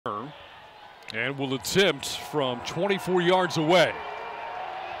And will attempt from 24 yards away.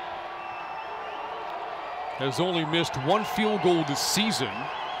 Has only missed one field goal this season.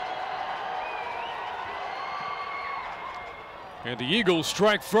 And the Eagles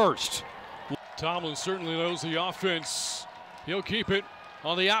strike first. Tomlin certainly knows the offense. He'll keep it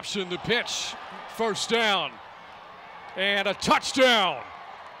on the option, the pitch. First down. And a touchdown.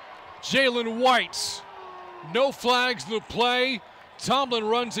 Jalen White. No flags in the play. Tomlin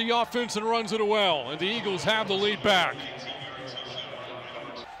runs the offense and runs it well, and the Eagles have the lead back.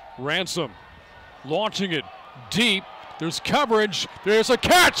 Ransom launching it deep. There's coverage. There's a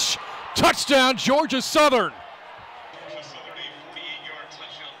catch. Touchdown, Georgia Southern.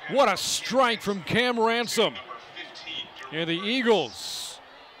 What a strike from Cam Ransom. And the Eagles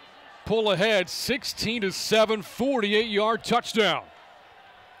pull ahead 16-7, 48-yard touchdown.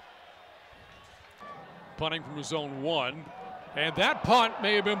 Punting from zone 1. And that punt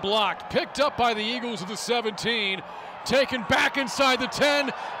may have been blocked. Picked up by the Eagles at the 17. Taken back inside the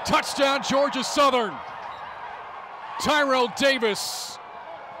 10. Touchdown, Georgia Southern. Tyrell Davis.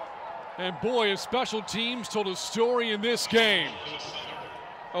 And boy, special teams told a story in this game.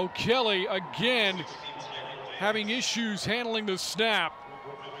 O'Kelly again having issues handling the snap.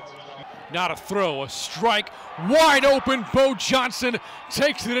 Not a throw, a strike. Wide open, Bo Johnson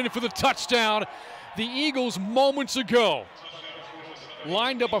takes it in for the touchdown. The Eagles moments ago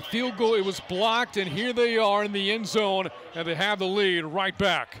lined up a field goal, it was blocked, and here they are in the end zone, and they have the lead right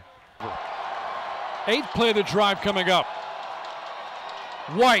back. 8th play of the drive coming up.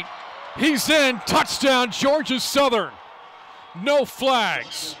 White, he's in, touchdown, Georgia Southern. No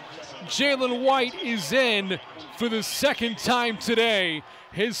flags. Jalen White is in for the second time today,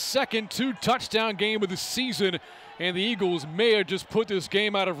 his second 2-touchdown game of the season, and the Eagles may have just put this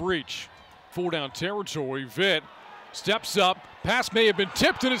game out of reach. 4-down territory, Vitt steps up, pass may have been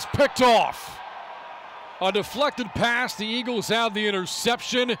tipped and it's picked off. A deflected pass, the Eagles have the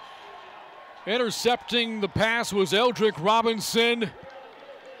interception. Intercepting the pass was Eldrick Robinson.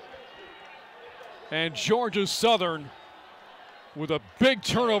 And Georgia Southern with a big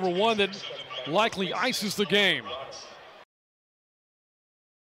turnover, one that likely ices the game.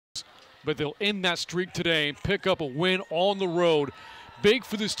 But they'll end that streak today and pick up a win on the road. Big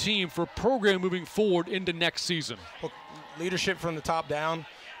for this team for a program moving forward into next season. Well, leadership from the top down,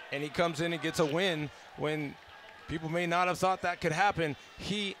 and he comes in and gets a win when people may not have thought that could happen.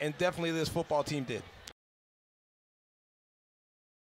 He and definitely this football team did.